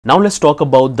Now let's talk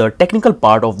about the technical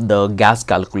part of the gas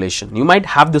calculation. You might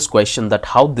have this question that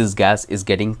how this gas is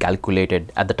getting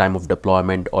calculated at the time of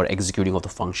deployment or executing of the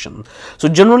function. So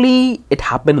generally it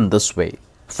happens in this way.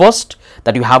 First,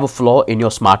 that you have a flaw in your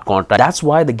smart contract. That's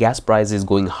why the gas price is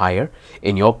going higher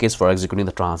in your case for executing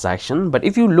the transaction. But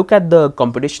if you look at the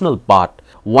computational part,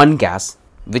 one gas,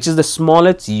 which is the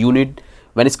smallest unit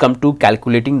when it's come to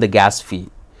calculating the gas fee.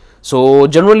 So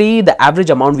generally the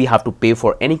average amount we have to pay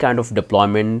for any kind of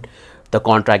deployment, the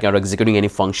contract or executing any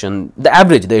function, the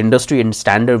average, the industry and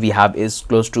standard we have is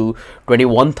close to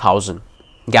 21,000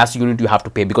 gas unit you have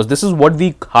to pay, because this is what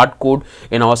we hard code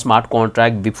in our smart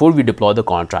contract before we deploy the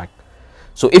contract.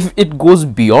 So if it goes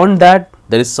beyond that,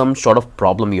 there is some sort of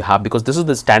problem you have, because this is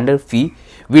the standard fee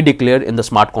we declared in the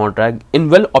smart contract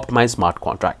in well optimized smart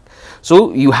contract.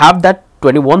 So you have that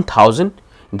 21,000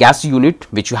 gas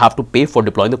unit which you have to pay for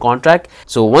deploying the contract.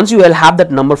 So once you will have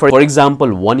that number, for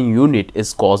example, one unit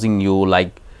is causing you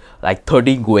like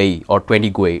 30 GUI or 20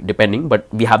 GUI depending, but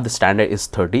we have the standard is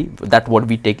 30. That's what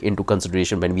we take into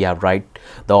consideration when we have write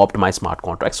the optimized smart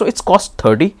contract. So it's cost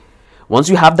 30. Once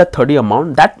you have that 30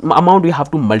 amount, that amount you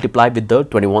have to multiply with the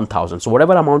 21,000. So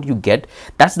whatever amount you get,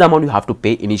 that's the amount you have to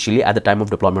pay initially at the time of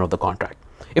deployment of the contract.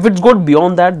 If it's good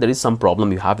beyond that, there is some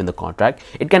problem you have in the contract.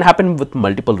 It can happen with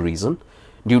multiple reasons,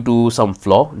 due to some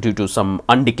flaw, due to some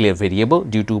undeclared variable,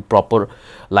 due to proper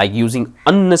like using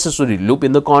unnecessary loop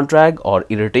in the contract or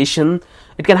irritation.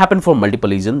 It can happen for multiple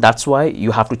reasons. That's why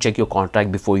you have to check your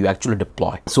contract before you actually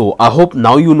deploy. So I hope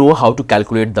now you know how to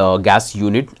calculate the gas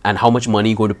unit and how much money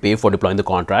you're going to pay for deploying the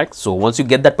contract. So once you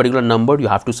get that particular number, you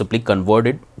have to simply convert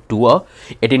it to a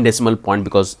 18 decimal point,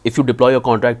 because if you deploy your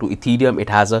contract to Ethereum, it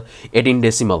has a 18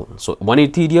 decimal. So 1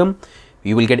 Ethereum,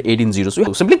 you will get 18 zeros. So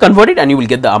you simply convert it and you will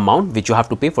get the amount which you have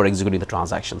to pay for executing the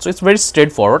transaction. So it's very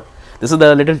straightforward. This is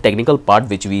the little technical part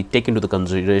which we take into the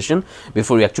consideration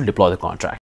before we actually deploy the contract.